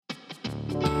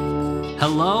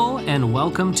Hello and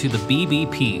welcome to the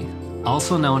BBP,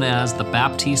 also known as the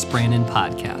Baptiste Brandon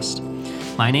Podcast.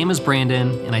 My name is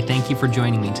Brandon, and I thank you for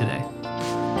joining me today.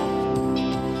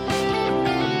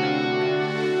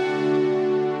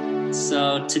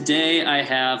 So today I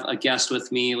have a guest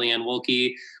with me, Leanne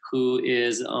Woehlke, who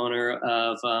is the owner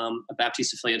of a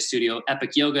Baptiste affiliate studio,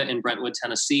 Epic Yoga in Brentwood,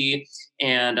 Tennessee.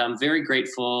 And I'm very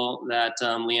grateful that,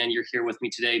 Leanne, you're here with me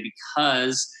today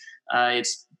because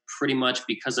it's pretty much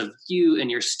because of you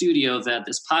and your studio that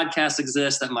this podcast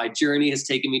exists, that my journey has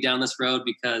taken me down this road,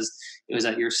 because it was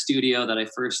at your studio that I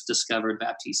first discovered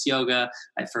Baptiste Yoga.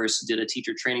 I first did a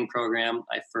teacher training program.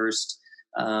 I first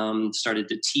started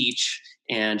to teach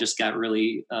and just got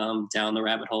really down the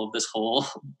rabbit hole of this whole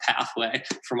pathway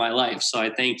for my life. So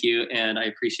I thank you, and I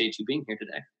appreciate you being here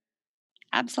today.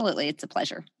 Absolutely. It's a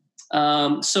pleasure.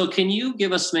 So can you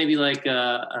give us maybe like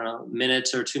I don't know,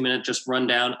 minutes or 2 minutes, just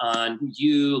rundown on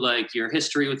you, like your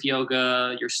history with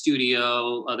yoga, your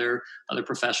studio, other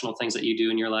professional things that you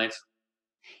do in your life?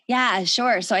 Yeah,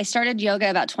 sure. So I started yoga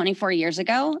about 24 years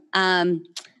ago.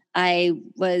 I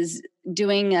was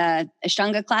doing a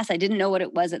Ashtanga class. I didn't know what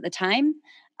it was at the time.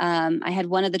 I had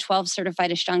one of the 12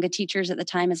 certified Ashtanga teachers at the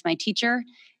time as my teacher.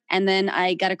 And then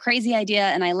I got a crazy idea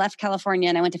and I left California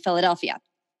and I went to Philadelphia.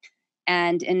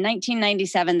 And in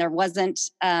 1997, there wasn't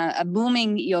a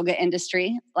booming yoga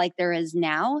industry like there is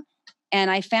now.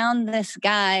 And I found this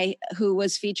guy who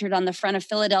was featured on the front of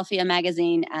Philadelphia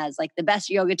magazine as like the best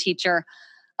yoga teacher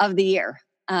of the year.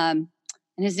 And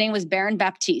his name was Baron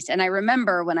Baptiste. And I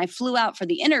remember when I flew out for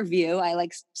the interview, I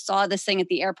like saw this thing at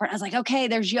the airport. I was like, okay,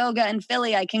 there's yoga in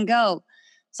Philly. I can go.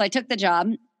 So I took the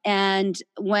job and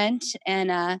went.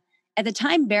 And at the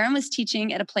time, Baron was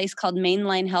teaching at a place called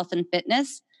Mainline Health and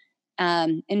Fitness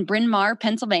in Bryn Mawr,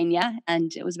 Pennsylvania.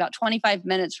 And it was about 25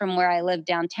 minutes from where I lived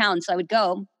downtown. So I would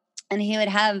go and he would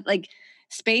have like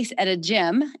space at a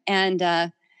gym and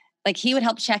like he would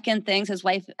help check in things. His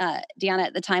wife, Deanna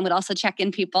at the time, would also check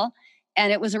in people.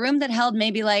 And it was a room that held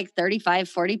maybe like 35,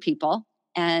 40 people.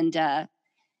 And I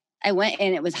went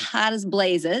and it was hot as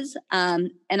blazes.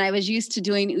 And I was used to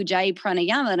doing Ujjayi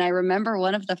Pranayama. And I remember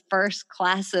one of the first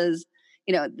classes,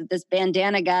 you know, this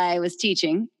bandana guy was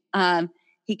teaching.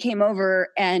 He came over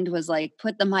and was like,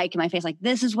 put the mic in my face, like,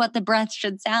 this is what the breath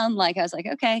should sound like. I was like,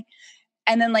 okay.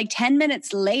 And then like 10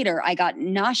 minutes later, I got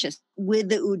nauseous with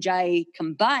the Ujjayi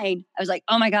combined. I was like,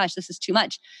 oh my gosh, this is too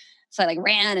much. So I like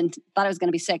ran and thought I was going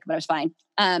to be sick, but I was fine.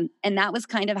 And that was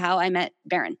kind of how I met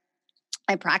Baron.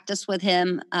 I practiced with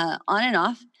him on and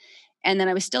off. And then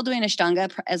I was still doing Ashtanga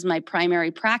as my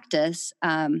primary practice.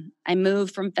 I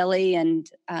moved from Philly and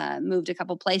moved a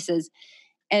couple places.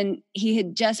 And he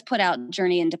had just put out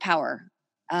Journey into Power.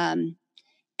 And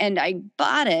I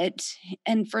bought it.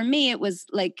 And for me, it was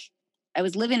like, I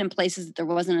was living in places that there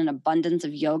wasn't an abundance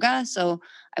of yoga. So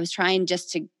I was trying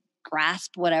just to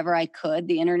grasp whatever I could.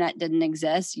 The internet didn't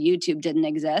exist. YouTube didn't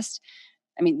exist.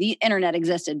 I mean, the internet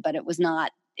existed, but it was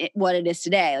not what it is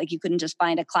today. Like you couldn't just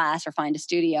find a class or find a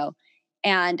studio.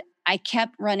 And I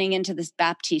kept running into this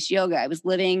Baptiste yoga. I was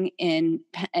living in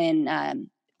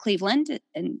Cleveland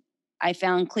and I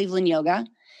found Cleveland yoga.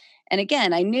 And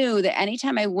again, I knew that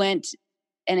anytime I went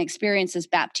and experienced this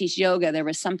Baptiste yoga, there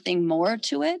was something more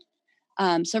to it.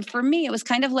 So for me, it was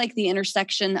kind of like the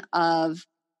intersection of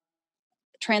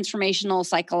transformational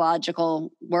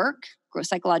psychological work,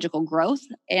 psychological growth,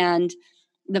 and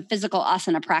the physical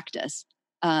asana practice.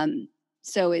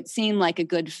 So it seemed like a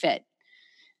good fit.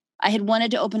 I had wanted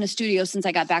to open a studio since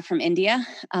I got back from India.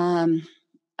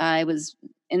 I was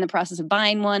in the process of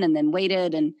buying one and then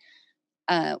waited. And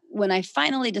when I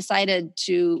finally decided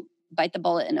to bite the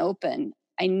bullet and open,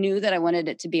 I knew that I wanted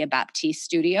it to be a Baptiste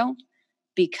studio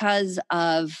because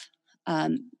of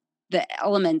the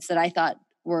elements that I thought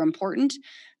were important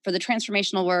for the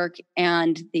transformational work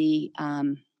and the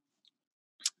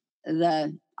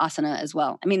asana as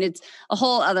well. I mean, it's a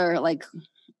whole other like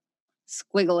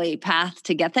squiggly path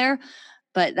to get there,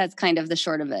 but that's kind of the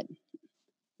short of it.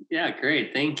 Yeah,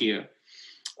 great. Thank you.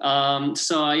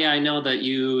 I know that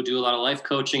you do a lot of life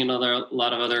coaching and a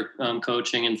lot of other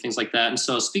coaching and things like that. And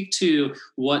so speak to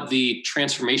what the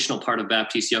transformational part of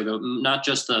Baptiste yoga, not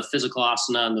just the physical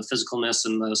asana and the physicalness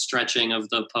and the stretching of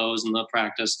the pose and the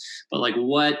practice, but like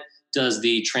what does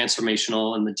the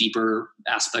transformational and the deeper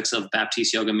aspects of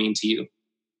Baptiste yoga mean to you?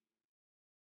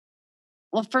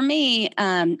 Well, for me,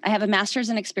 I have a master's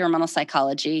in experimental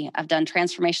psychology. I've done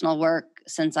transformational work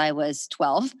since I was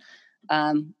 12.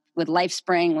 With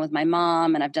LifeSpring, with my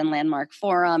mom, and I've done Landmark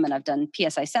Forum, and I've done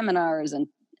PSI seminars and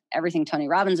everything Tony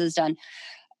Robbins has done.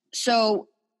 So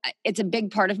it's a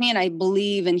big part of me, and I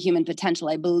believe in human potential.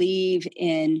 I believe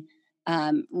in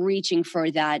reaching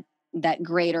for that that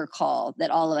greater call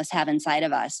that all of us have inside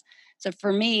of us. So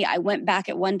for me, I went back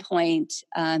at one point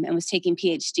and was taking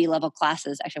PhD level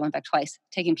classes. Actually, I went back twice,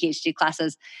 taking PhD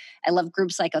classes. I love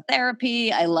group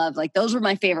psychotherapy. I love, like, those were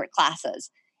my favorite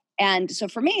classes. And so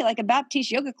for me, like, a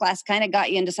Baptiste yoga class kind of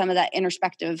got you into some of that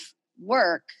introspective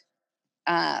work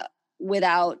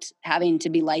without having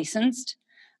to be licensed.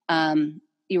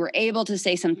 You were able to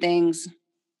say some things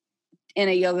in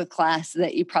a yoga class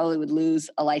that you probably would lose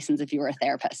a license if you were a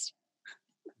therapist.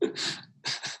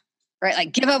 Right?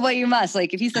 Like, give up what you must.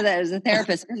 Like, if you said that as a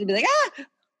therapist, you'd be like,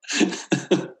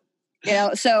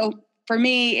 so for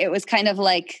me, it was kind of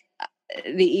like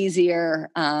the easier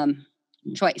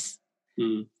choice.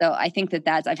 Mm. So I think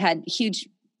I've had huge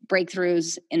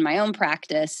breakthroughs in my own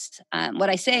practice.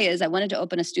 What I say is I wanted to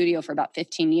open a studio for about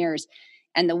 15 years.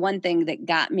 And the one thing that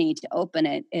got me to open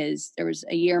it is there was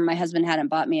a year my husband hadn't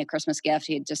bought me a Christmas gift.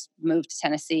 He had just moved to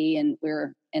Tennessee and we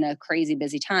were in a crazy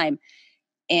busy time.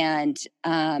 And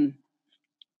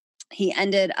he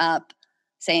ended up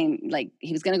saying, like,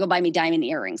 he was going to go buy me diamond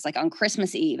earrings, like, on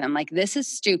Christmas Eve. I'm like, this is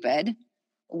stupid.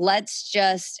 Let's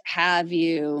just have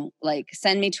you, like,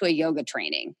 send me to a yoga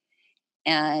training.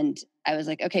 And I was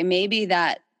like, okay, maybe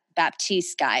that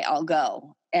Baptiste guy, I'll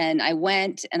go. And I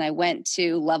went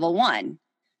to level 1.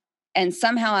 And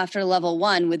somehow after level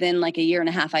 1, within like a year and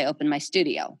a half, I opened my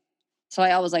studio. So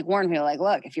I always, like, warn people, like,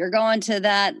 look, if you're going to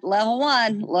that level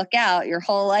 1, look out, your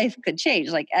whole life could change,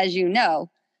 like, as you know.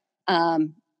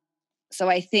 So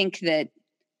I think that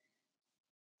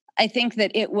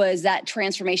it was that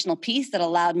transformational piece that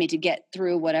allowed me to get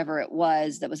through whatever it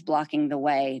was that was blocking the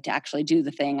way to actually do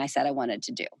the thing I said I wanted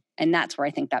to do. And that's where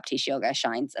I think Baptiste yoga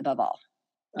shines above all.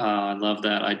 I love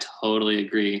that. I totally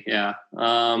agree. Yeah.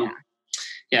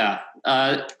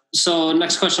 So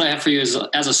next question I have for you is,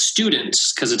 as a student,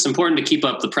 because it's important to keep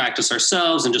up the practice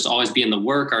ourselves and just always be in the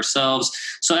work ourselves.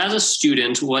 So as a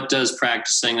student, what does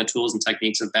practicing the tools and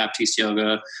techniques of Baptiste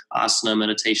yoga, asana,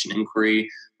 meditation, inquiry,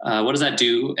 what does that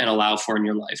do and allow for in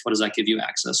your life? What does that give you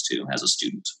access to as a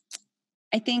student?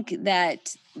 I think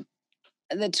that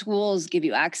the tools give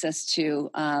you access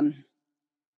to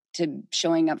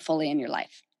showing up fully in your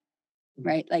life,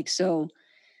 right? Like, so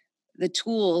the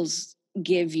tools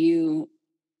give you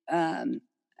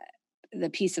the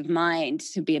peace of mind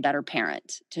to be a better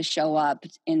parent, to show up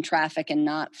in traffic and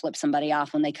not flip somebody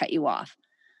off when they cut you off.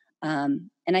 And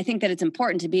I think that it's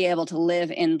important to be able to live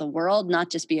in the world, not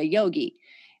just be a yogi.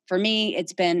 For me,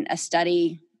 it's been a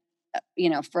study,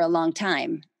 for a long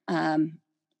time, and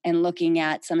looking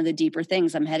at some of the deeper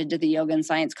things. I'm headed to the Yoga and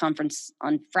Science Conference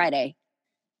on Friday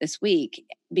this week,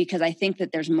 because I think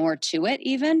that there's more to it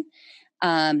even.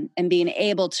 And being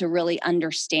able to really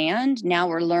understand. Now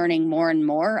we're learning more and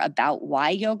more about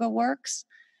why yoga works.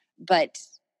 But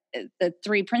the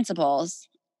 3 principles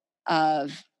or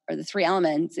the 3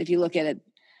 elements, if you look at it,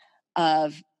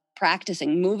 of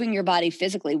practicing, moving your body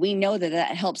physically, we know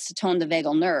that helps to tone the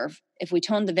vagal nerve. If we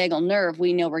tone the vagal nerve,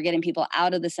 we know we're getting people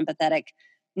out of the sympathetic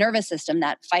nervous system,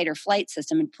 that fight or flight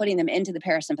system, and putting them into the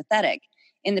parasympathetic.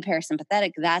 In the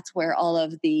parasympathetic, that's where all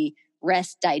of the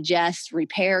rest, digest,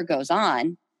 repair goes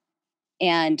on.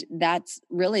 And that's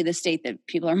really the state that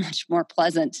people are much more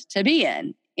pleasant to be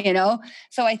in,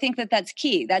 So I think that that's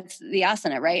key. That's the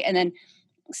asana, right? And then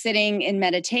sitting in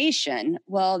meditation,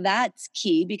 well, that's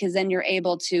key, because then you're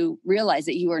able to realize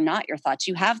that you are not your thoughts.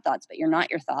 You have thoughts, but you're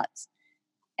not your thoughts.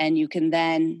 And you can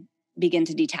then begin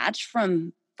to detach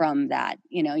from that.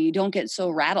 You don't get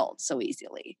so rattled so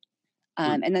easily.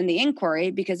 And then the inquiry,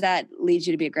 because that leads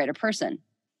you to be a greater person.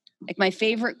 Like, my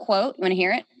favorite quote, you want to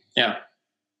hear it? Yeah.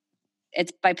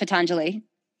 It's by Patanjali.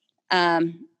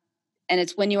 And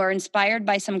it's, when you are inspired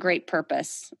by some great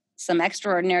purpose, some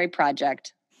extraordinary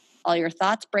project, all your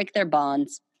thoughts break their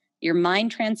bonds, your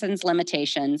mind transcends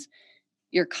limitations,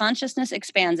 your consciousness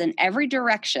expands in every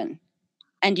direction,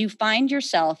 and you find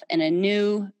yourself in a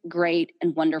new, great,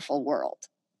 and wonderful world.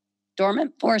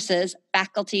 Dormant forces,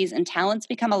 faculties, and talents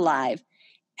become alive,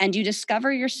 and you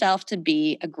discover yourself to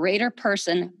be a greater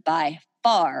person by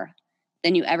far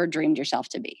than you ever dreamed yourself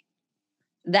to be.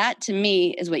 That, to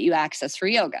me, is what you access for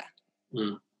yoga.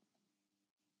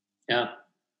 Yeah.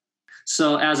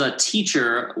 So as a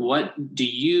teacher, what do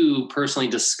you personally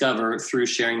discover through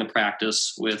sharing the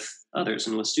practice with others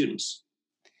and with students?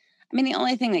 I mean, the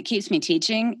only thing that keeps me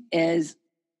teaching is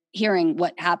hearing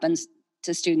what happens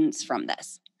to students from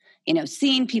this.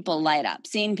 Seeing people light up,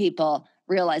 seeing people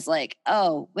realize, like,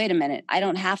 oh, wait a minute, I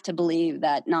don't have to believe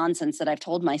that nonsense that I've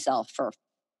told myself for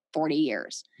 40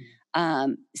 years.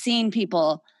 Seeing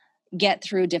people get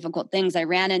through difficult things. I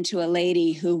ran into a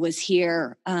lady who was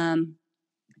here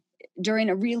during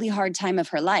a really hard time of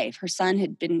her life. Her son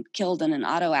had been killed in an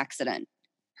auto accident,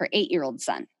 her 8-year-old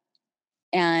son.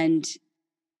 And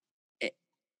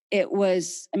it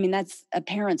was, I mean, that's a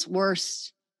parent's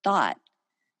worst thought.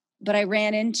 But I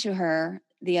ran into her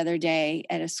the other day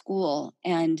at a school,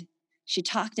 and she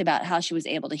talked about how she was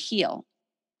able to heal.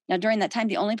 Now, during that time,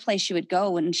 the only place she would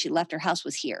go when she left her house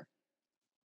was here.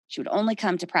 She would only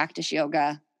come to practice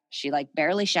yoga. She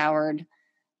barely showered.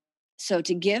 So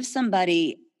to give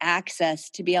somebody access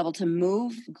to be able to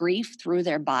move grief through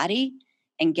their body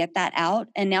and get that out.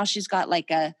 And now she's got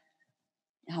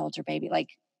how old's her baby?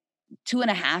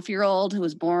 2.5-year-old who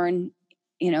was born,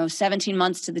 17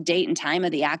 months to the date and time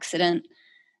of the accident.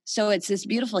 So it's this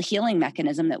beautiful healing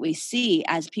mechanism that we see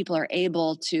as people are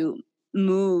able to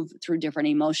move through different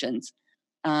emotions.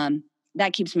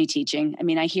 That keeps me teaching. I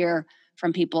mean, I hear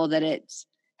from people that it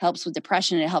helps with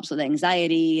depression, it helps with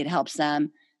anxiety, it helps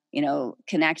them,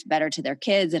 connect better to their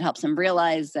kids. It helps them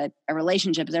realize that a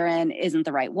relationship they're in isn't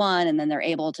the right one. And then they're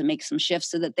able to make some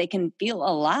shifts so that they can feel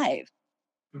alive.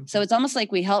 Mm-hmm. So it's almost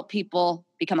like we help people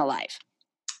become alive.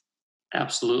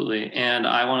 Absolutely. And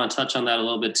I want to touch on that a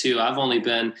little bit too. I've only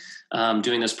been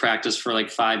doing this practice for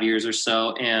 5 years or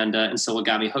so. And so what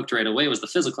got me hooked right away was the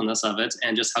physicalness of it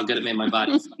and just how good it made my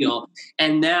body feel.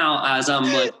 And now as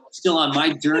I'm still on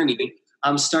my journey,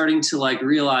 I'm starting to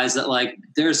realize that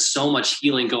there's so much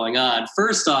healing going on.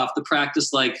 First off, the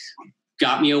practice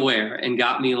got me aware and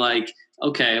got me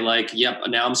okay, yep,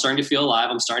 now I'm starting to feel alive.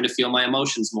 I'm starting to feel my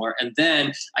emotions more. And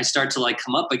then I start to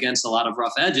come up against a lot of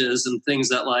rough edges and things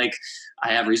that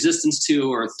I have resistance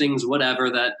to, or things, whatever,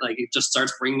 that it just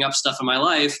starts bringing up stuff in my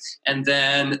life. And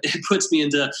then it puts me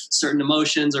into certain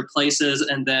emotions or places.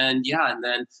 And then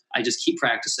I just keep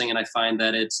practicing, and I find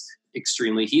that it's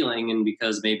extremely healing. And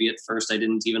because maybe at first I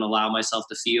didn't even allow myself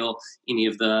to feel any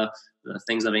of the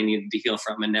things that I needed to heal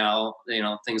from. And now,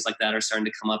 things like that are starting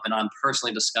to come up, and I'm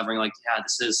personally discovering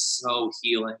this is so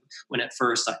healing, when at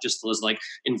first I just was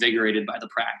invigorated by the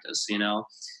practice,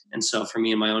 And so for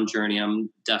me in my own journey,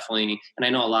 I'm definitely, and I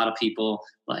know a lot of people,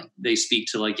 they speak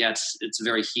to it's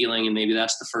very healing. And maybe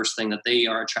that's the first thing that they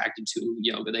are attracted to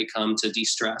yoga. They come to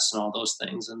de-stress and all those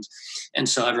things. And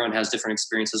so everyone has different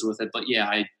experiences with it, but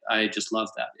yeah, I just love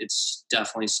that. It's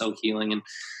definitely so healing.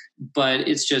 But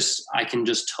it's just, I can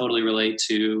just totally relate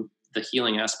to the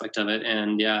healing aspect of it.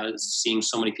 And seeing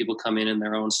so many people come in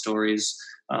their own stories,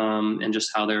 and just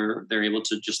how they're able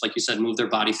to, just like you said, move their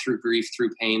body through grief,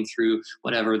 through pain, through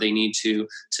whatever they need to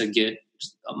get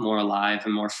more alive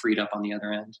and more freed up on the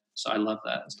other end. So I love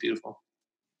that. It's beautiful.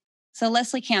 So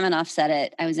Leslie Kaminoff said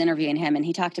it. I was interviewing him, and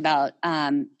he talked about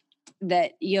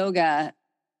that yoga,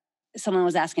 someone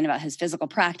was asking about his physical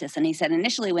practice. And he said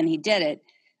initially when he did it,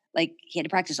 he had to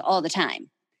practice all the time.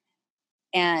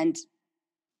 And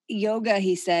yoga,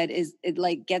 he said,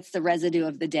 it gets the residue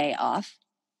of the day off,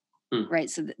 right?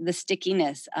 So the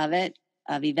stickiness of it,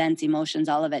 of events, emotions,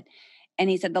 all of it. And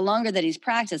he said the longer that he's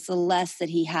practiced, the less that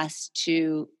he has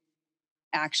to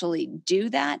actually do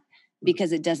that,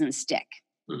 because it doesn't stick.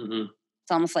 Mm-hmm.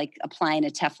 It's almost like applying a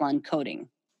Teflon coating.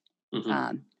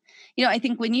 Mm-hmm. I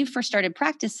think when you first started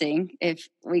practicing, if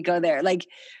we go there,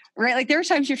 right? There were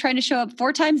times you're trying to show up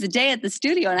 4 times a day at the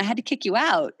studio, and I had to kick you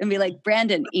out and be like,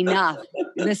 Brandon, enough.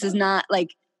 This is not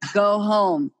go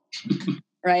home,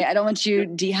 right? I don't want you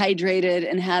dehydrated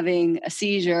and having a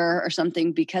seizure or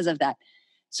something because of that.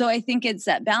 So I think it's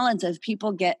that balance of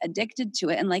people get addicted to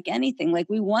it. And like anything,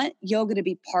 we want yoga to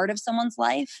be part of someone's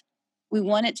life. We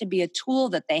want it to be a tool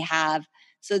that they have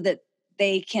so that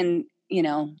they can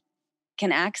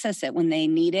access it when they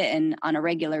need it and on a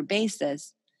regular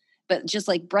basis. But just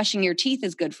brushing your teeth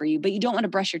is good for you, but you don't want to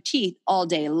brush your teeth all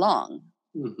day long.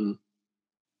 Mm-hmm.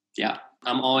 Yeah.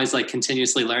 I'm always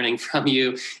continuously learning from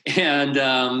you,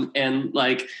 and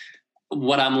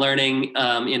what I'm learning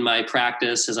in my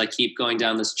practice as I keep going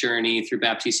down this journey through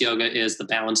Baptiste Yoga is the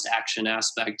balanced action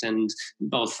aspect, and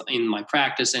both in my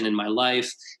practice and in my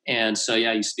life. And so,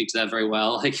 you speak to that very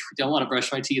well. Don't want to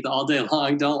brush my teeth all day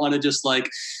long. Don't want to just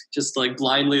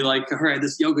blindly, all right,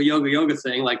 this yoga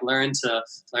thing, learn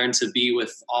to be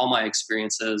with all my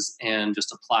experiences and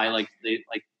just apply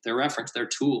their reference, their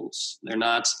tools. They're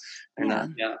not. I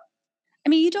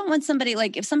mean, you don't want somebody,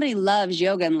 if somebody loves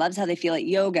yoga and loves how they feel at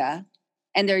yoga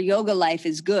and their yoga life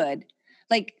is good,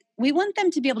 we want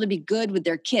them to be able to be good with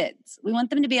their kids. We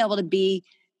want them to be able to be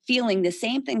feeling the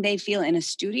same thing they feel in a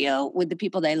studio with the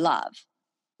people they love,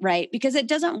 right? Because it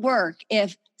doesn't work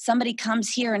if somebody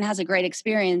comes here and has a great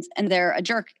experience and they're a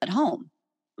jerk at home.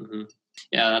 Mm-hmm.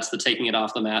 Yeah, that's the taking it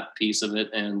off the mat piece of it.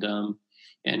 And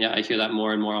And yeah, I hear that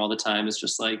more and more all the time. It's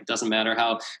just like, doesn't matter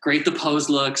how great the pose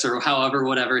looks or however,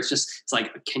 whatever. It's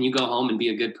like, can you go home and be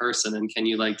a good person? And can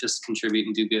you like just contribute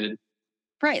and do good?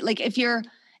 Right. Like if you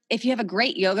have a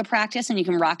great yoga practice and you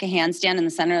can rock a handstand in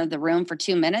the center of the room for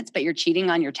 2 minutes, but you're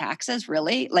cheating on your taxes,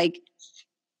 really? Like,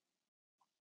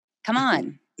 come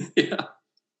on. Yeah.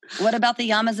 What about the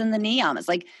yamas and the niyamas?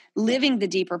 Like living the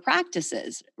deeper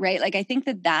practices, right? Like I think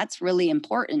that that's really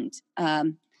important,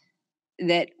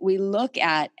 that we look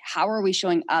at how are we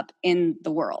showing up in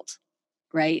the world,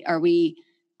 right? Are we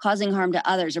causing harm to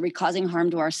others? Are we causing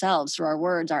harm to ourselves through our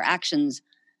words, our actions,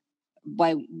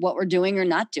 by what we're doing or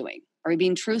not doing? Are we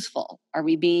being truthful? Are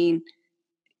we being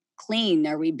clean?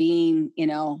 Are we being,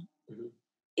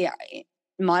 yeah,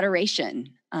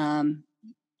 moderation?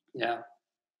 Yeah.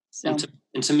 So.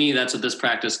 And to me, that's what this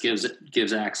practice gives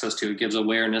access to. It gives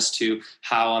awareness to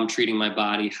how I'm treating my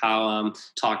body, how I'm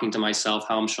talking to myself,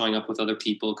 how I'm showing up with other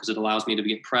people, because it allows me to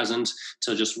be present,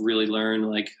 to just really learn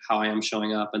like how I am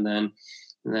showing up, and then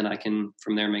I can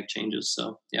from there make changes.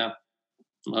 So yeah,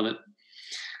 love it.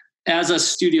 As a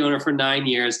studio owner for 9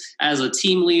 years, as a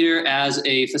team leader, as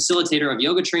a facilitator of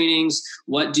yoga trainings,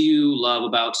 what do you love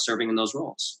about serving in those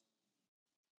roles?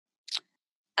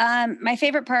 My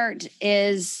favorite part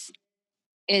is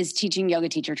teaching yoga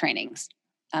teacher trainings.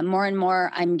 More and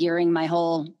more, I'm gearing my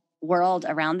whole world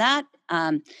around that.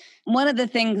 One of the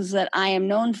things that I am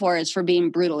known for is for being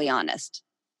brutally honest.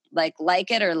 Like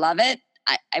it or love it,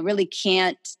 I really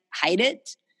can't hide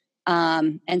it.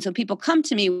 And so people come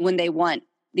to me when they want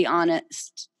the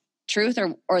honest truth,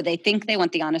 or they think they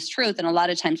want the honest truth. And a lot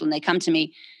of times when they come to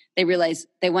me, they realize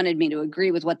they wanted me to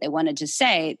agree with what they wanted to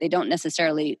say. They don't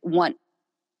necessarily want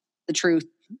the truth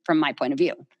from my point of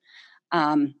view.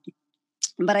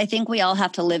 But I think we all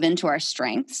have to live into our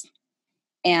strengths.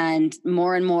 And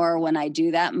more when I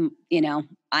do that,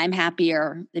 I'm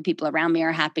happier. The people around me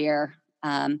are happier.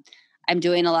 I'm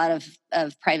doing a lot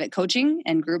of private coaching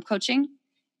and group coaching.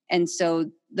 And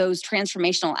so those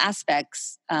transformational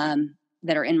aspects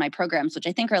that are in my programs, which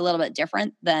I think are a little bit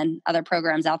different than other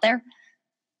programs out there,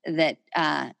 that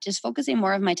just focusing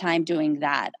more of my time doing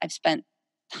that. I've spent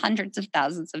hundreds of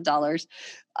thousands of dollars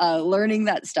learning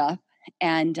that stuff.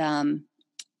 And,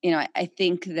 I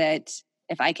think that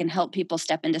if I can help people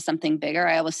step into something bigger,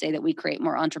 I always say that we create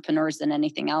more entrepreneurs than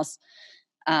anything else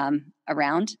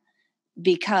around.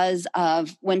 Because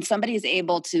of when somebody is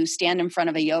able to stand in front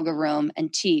of a yoga room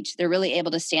and teach, they're really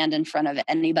able to stand in front of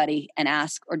anybody and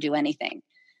ask or do anything.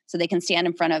 So they can stand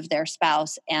in front of their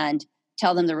spouse and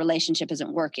tell them the relationship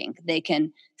isn't working. They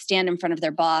can stand in front of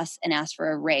their boss and ask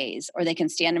for a raise, or they can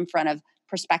stand in front of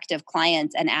prospective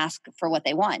clients and ask for what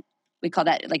they want. We call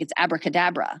that, like, it's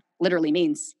abracadabra, literally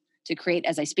means to create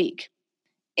as I speak.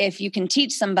 If you can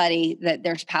teach somebody that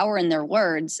there's power in their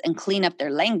words and clean up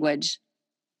their language,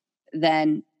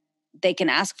 then they can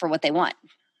ask for what they want.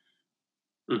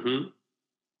 Mm-hmm.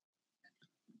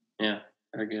 Yeah,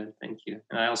 very good. Thank you.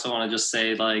 And I also want to just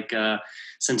say,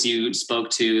 since you spoke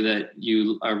to that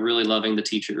you are really loving the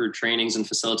teacher trainings and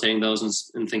facilitating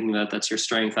those and thinking that that's your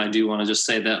strength, I do want to just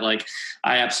say that,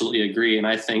 I absolutely agree. And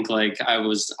I think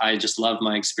I just love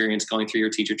my experience going through your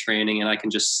teacher training, and I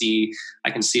can see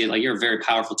it. Like, you're a very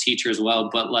powerful teacher as well.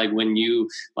 But when you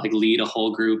lead a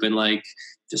whole group and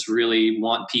just really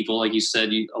want people, like you said,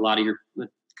 a lot of your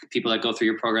people that go through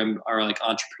your program are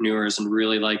entrepreneurs and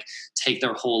really take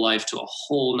their whole life to a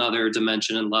whole nother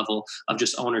dimension and level of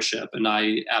just ownership. And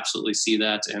I absolutely see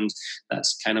that. And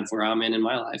that's kind of where I'm in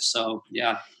my life. So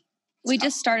yeah. We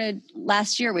just started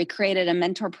last year. We created a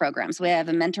mentor program. So we have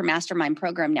a mentor mastermind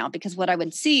program now, because what I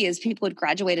would see is people would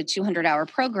graduate a 200-hour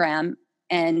program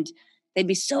and they'd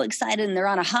be so excited and they're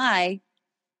on a high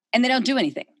and they don't do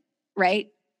anything, right?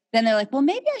 Then they're like, well,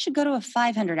 maybe I should go to a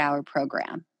 500-hour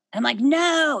program. And I'm like,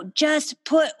 no, just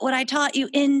put what I taught you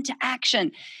into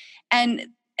action. And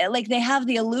they have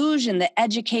the illusion that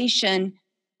education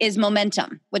is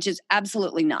momentum, which is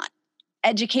absolutely not.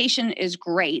 Education is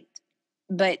great,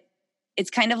 but it's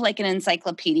kind of like an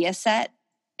encyclopedia set.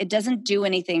 It doesn't do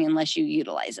anything unless you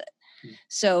utilize it. Mm-hmm.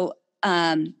 So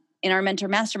in our mentor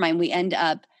mastermind, we end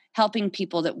up helping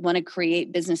people that want to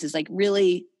create businesses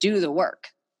really do the work.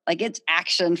 It's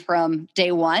action from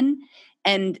day one.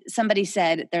 And somebody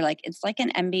said, they're like, it's like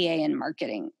an MBA in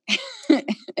marketing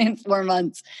in 4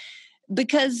 months.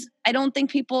 Because I don't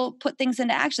think people put things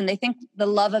into action. They think the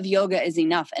love of yoga is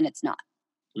enough, and it's not.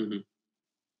 Mm-hmm.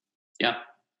 Yeah,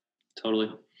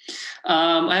 totally.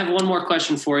 I have one more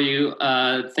question for you.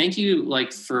 Thank you,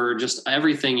 for just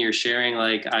everything you're sharing.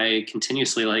 I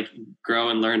continuously grow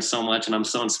and learn so much, and I'm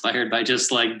so inspired by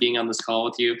just being on this call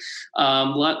with you.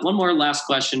 One more last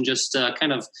question, just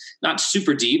kind of not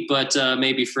super deep, but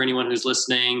maybe for anyone who's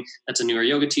listening that's a newer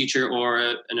yoga teacher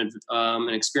or an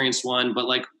experienced one. But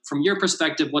from your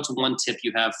perspective, what's one tip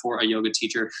you have for a yoga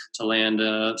teacher to land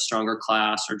a stronger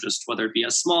class, or just whether it be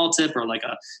a small tip or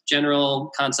a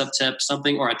general concept tip,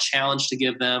 something, or a challenge to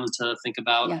give them to think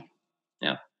about?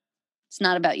 Yeah. It's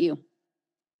not about you.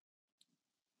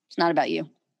 It's not about you.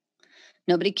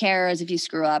 Nobody cares if you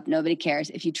screw up. Nobody cares.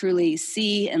 If you truly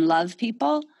see and love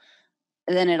people,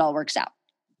 then it all works out.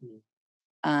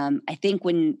 I think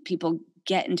when people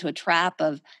get into a trap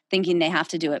of thinking they have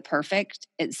to do it perfect,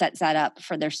 it sets that up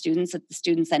for their students, that the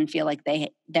students then feel like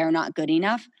they're not good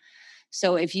enough.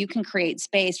 So if you can create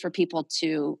space for people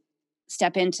to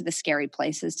step into the scary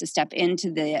places, to step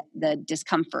into the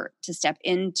discomfort, to step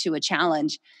into a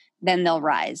challenge, then they'll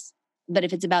rise. But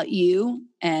if it's about you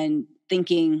and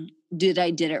thinking, did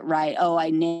it right? Oh, I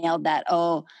nailed that.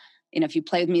 Oh, if you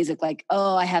play with music,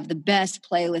 I have the best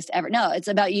playlist ever. No, it's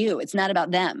about you. It's not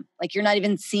about them. You're not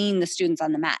even seeing the students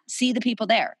on the mat. See the people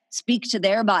there. Speak to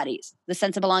their bodies. The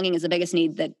sense of belonging is the biggest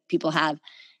need that people have.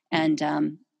 And,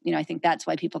 I think that's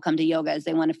why people come to yoga, is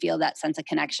they want to feel that sense of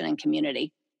connection and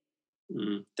community.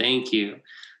 Thank you.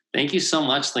 Thank you so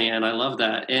much, Leanne. I love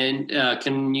that. And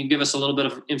can you give us a little bit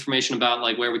of information about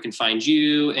where we can find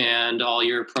you and all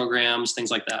your programs,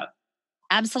 things like that?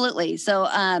 Absolutely. So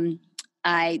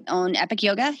I own Epic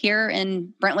Yoga here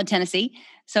in Brentwood, Tennessee.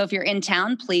 So if you're in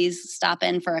town, please stop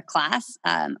in for a class.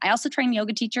 I also train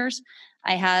yoga teachers.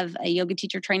 I have a yoga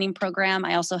teacher training program.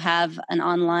 I also have an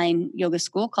online yoga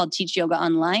school called Teach Yoga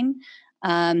Online.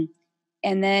 And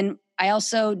then I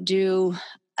also do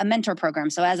a mentor program.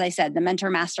 So as I said, the Mentor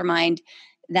Mastermind,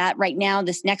 that right now,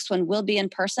 this next one will be in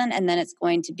person, and then it's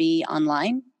going to be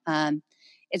online.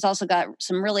 It's also got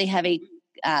some really heavy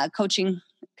coaching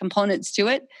components to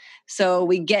it. So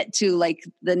we get to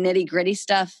the nitty gritty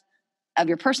stuff of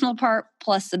your personal part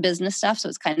plus the business stuff. So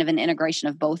it's kind of an integration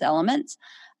of both elements.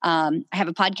 I have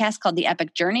a podcast called The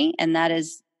Epic Journey, and that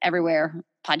is everywhere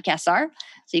podcasts are.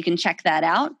 So you can check that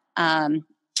out.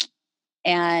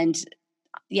 And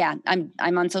yeah,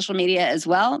 I'm on social media as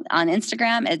well. On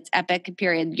Instagram, it's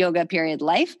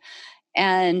epic.yoga.life.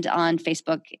 And on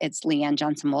Facebook, it's Leanne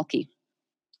Johnson Woehlke.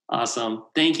 Awesome.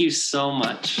 Thank you so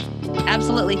much.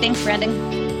 Absolutely. Thanks,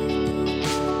 Brandon.